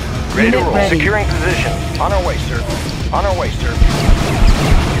 Ready to Unit roll. ready. Securing position. On our way, sir. On our way, sir.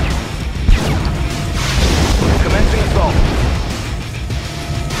 Commencing assault.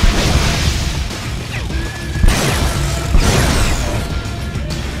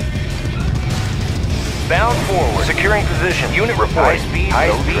 Bound forward. Securing position. Unit reporting.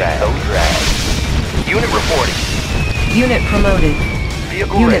 High speed, low drag. Unit reporting. Unit promoted.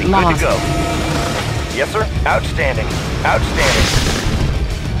 Vehicle Unit ready. lost. Good to go. Yes, sir. Outstanding. Outstanding.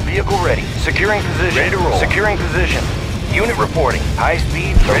 Vehicle ready. Securing position. Ready to roll. Securing position. Unit reporting. High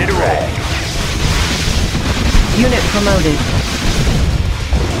speed, low Ready to roll. drag. Unit promoted.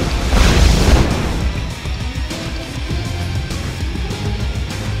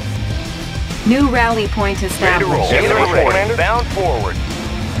 New rally point Ready to roll. established. Unit reporting. Bound forward.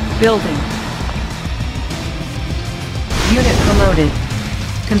 Building. Unit promoted.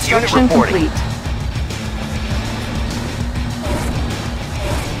 Construction reporting. complete.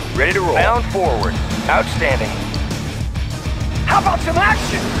 Ready to roll. Bound forward. Outstanding. How about some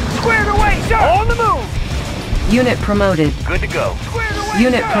action? Squared away, sir! On the move! Unit promoted. Good to go. Squared away,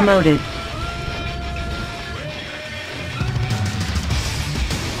 Unit sir! promoted.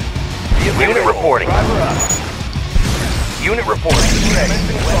 Unit reporting. Driver up. Unit reporting.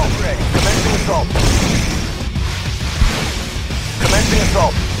 Commencing assault. Commencing assault. Commencing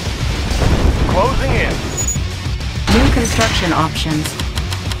assault. Closing in. New construction options.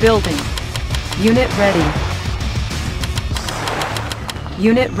 Building. Unit ready.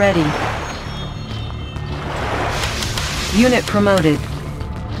 Unit ready. Unit promoted.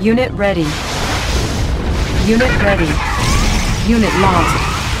 Unit ready. Unit ready. Unit lost.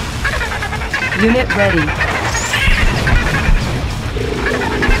 Unit ready.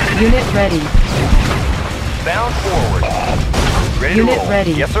 Unit ready. Bound forward. Ready Unit to roll.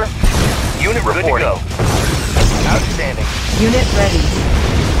 ready. Yes, sir. Unit reporting. Good to go. Outstanding. Unit ready.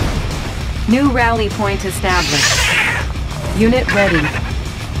 New rally point established. Unit ready.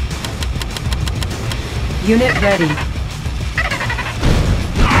 Unit ready.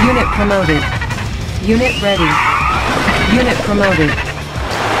 Unit promoted. Unit ready. Unit promoted.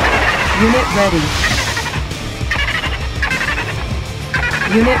 Unit ready.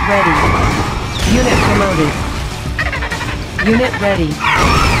 Unit ready. Unit promoted. Unit ready.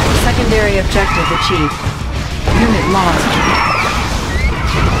 Secondary objective achieved. Unit lost.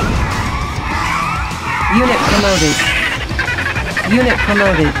 Unit promoted. Unit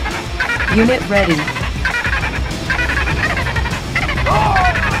promoted. Unit ready.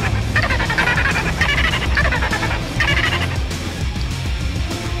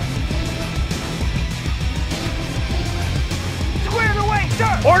 Squared away,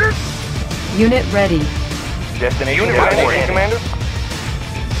 sir! Orders! Unit ready. Destination. Unit reporting, Commander.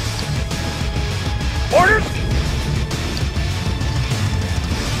 Orders!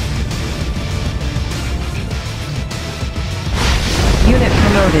 Unit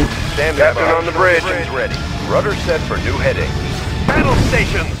promoted. Stand Captain on the bridge. Ready. Rudder set for new heading. Battle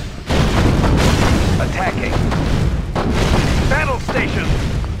stations! Attacking. Battle stations!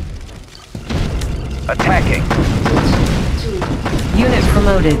 Attacking. Unit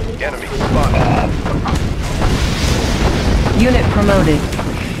promoted. Enemy spotted. Unit promoted.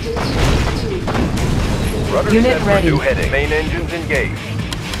 Rudder Unit set ready. for new heading. Main engines engaged.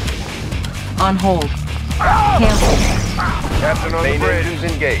 On hold. Cancel. Captain on the bridge. Main engines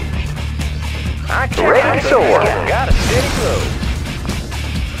engaged. I Ready to soar. Got a steady flow.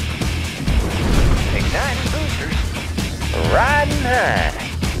 Igniting boosters. Riding high.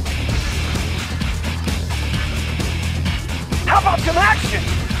 How about some action?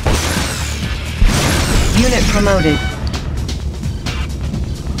 Unit promoted.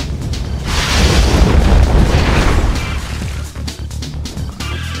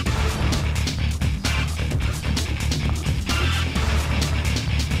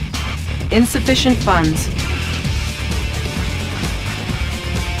 Insufficient funds.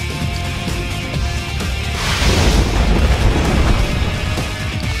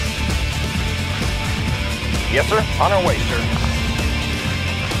 Yes, sir. On our way, sir.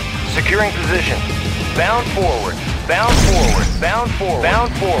 Securing position. Bound forward. Bound forward. Bound forward.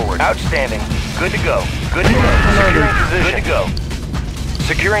 Bound forward. Outstanding. Good to go. Good to go. Securing position. Good to go.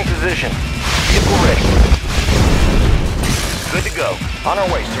 Securing position. Vehicle ready. Good to go. On our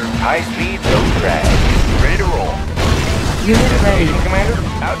way, sir. High speed, no drag. Ready to roll. Unit ready. Destination, Commander.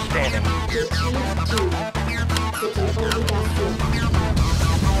 Outstanding.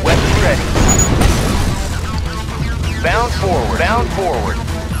 Weapon ready. Bound forward. Bound forward.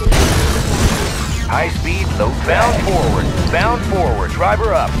 High speed, low drag. Bound forward. Bound forward.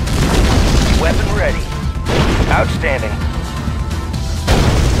 Driver up. Weapon ready. Outstanding.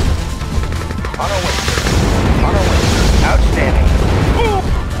 On our way, sir. On our way, sir. Outstanding.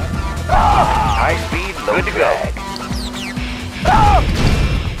 High speed, low good to drag. Go.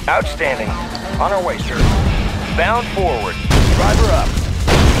 Outstanding. On our way, sir. Bound forward. Driver up.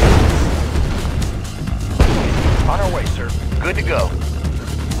 On our way, sir. Good to go.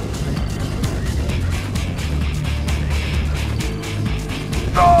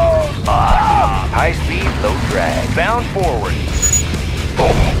 High speed, low drag. Bound forward.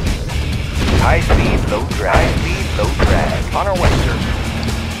 High speed, low drag. High speed, low drag. On our way, sir.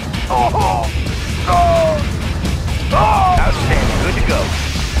 Outstanding. Good to go.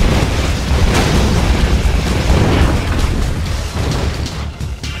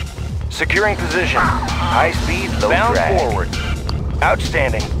 Securing position. High speed, low bound drag. Bound forward.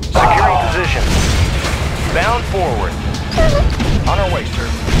 Outstanding. Securing position. Bound forward. On our way, sir.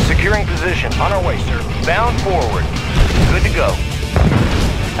 Securing position. On our way, sir. Bound forward. Good to go.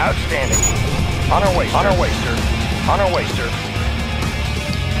 Outstanding. On our way, sir. On our way, sir. On our way, sir.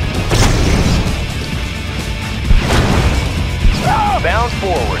 Bound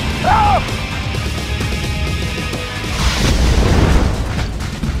forward.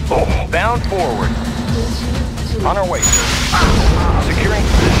 Bound forward. On our way, sir. Securing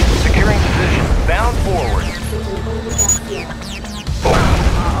position. Securing position. Bound forward.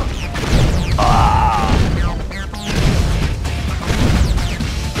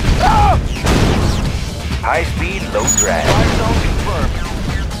 High speed, low drag. Fire zone confirmed.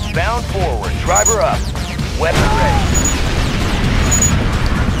 Bound forward. Driver up. Weapon ready.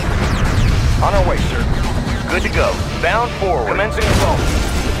 On our way, sir. Good to go. Bound forward. Commencing assault.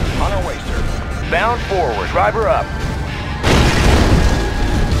 On our way, sir. Bound forward. Driver up.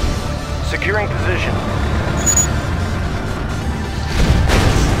 Securing position.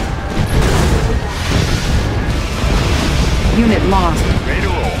 Unit lost. Ready to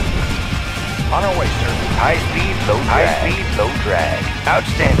roll. On our way, sir. High speed, low drag. High speed, low drag.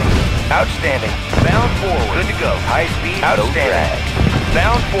 Outstanding. Outstanding. Bound forward. Good to go. High speed, low drag.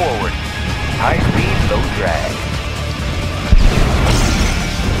 Bound forward. High speed, low drag.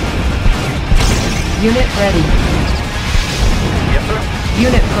 Unit ready. Yes, sir.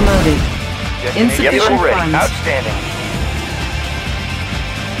 Unit promoted. Insufficient yes, sir. Ready. funds. Outstanding.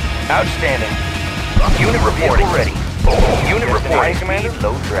 Outstanding. Unit reporting. Ready. Unit reporting. Commander.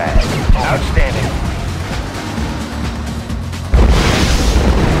 Low drag. Outstanding.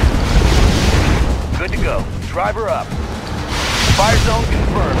 Good to go. Driver up. Fire zone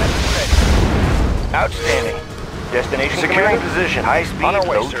confirmed. Ready. Outstanding. Destination securing position. High speed. On our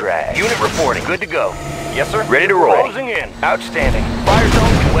way, low drag. Unit reporting. Good to go. Yes, sir. Ready to roll. Closing in. Outstanding. Fire zone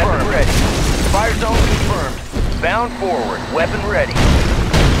confirmed. Weapon ready. Fire zone confirmed. Bound forward. Weapon ready.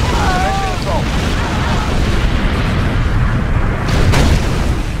 Commencing assault.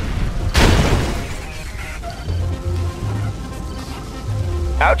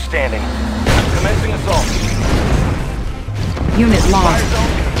 Outstanding. Commencing assault. Unit Fire lost.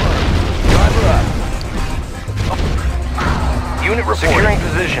 zone confirmed. Driver up. Unit reporting. Securing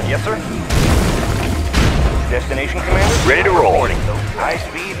position. Yes, sir. Destination, Commander? Ready to roll. High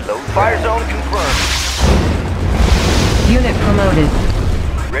speed, low fire zone confirmed. Unit promoted.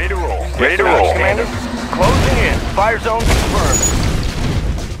 Ready to roll. Ready to roll, Commander. Closing in. Fire zone confirmed.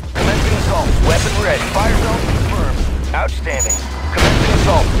 Commencing assault. Weapon ready. Fire zone confirmed. Outstanding. Commencing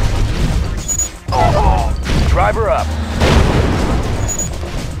assault. Driver up.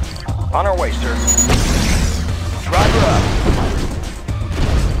 On our way, sir. Driver up.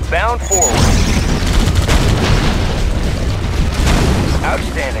 Bound forward.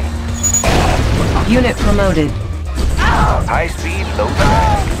 Outstanding. Unit promoted. High speed, low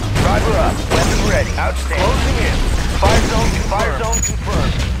drag. Driver up. Weapon ready. Outstanding. Closing in. Fire zone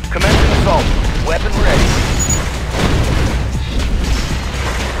confirmed. Commencing assault. Weapon ready.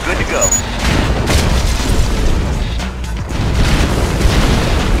 Good to to go.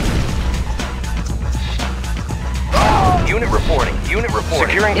 Unit reporting. Unit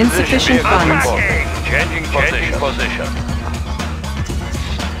reporting. Securing Insufficient position. funds. Changing position.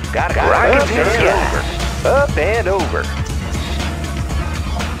 Got it. Rocket up and over.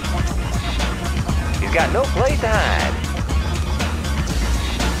 He's got no place to hide.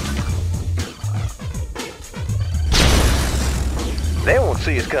 They won't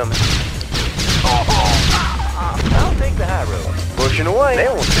see us coming. I'll take the high road. Pushing away. They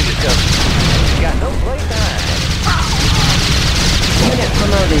won't see us coming. He's got no place to hide. Unit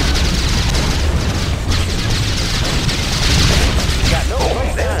promoted. Got no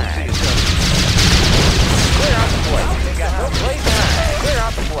place to hide. Clear out the place. They got no place to hide. Clear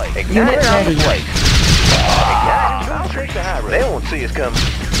out the place. Unit ready. Ignite. I'll take the high road. They won't see us coming.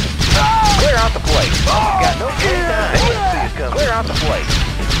 Clear out the place. Got no place to hide. They won't see us coming. Clear out the place.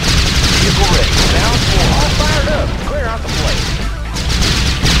 Vehicle ready. Now it's full. All fired up. Clear out the place.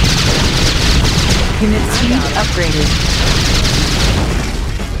 Unit speed upgraded.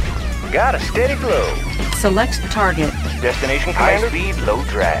 Got a steady flow. Select target. Destination commander. High speed, low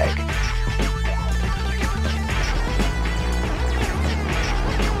drag.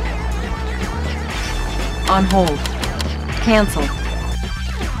 On hold. Cancel.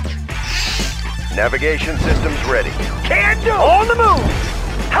 Navigation systems ready. Can do! On the move!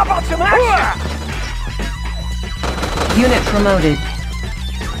 How about some action? Unit promoted.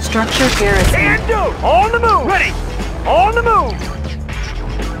 Structure garrison. Can do! On the move! Ready! On the move!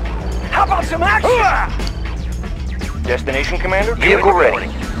 How about some action? Destination commander. Vehicle ready.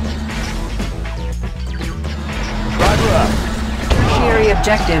 Driver up. Tertiary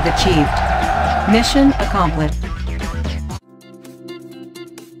objective achieved. Mission accomplished.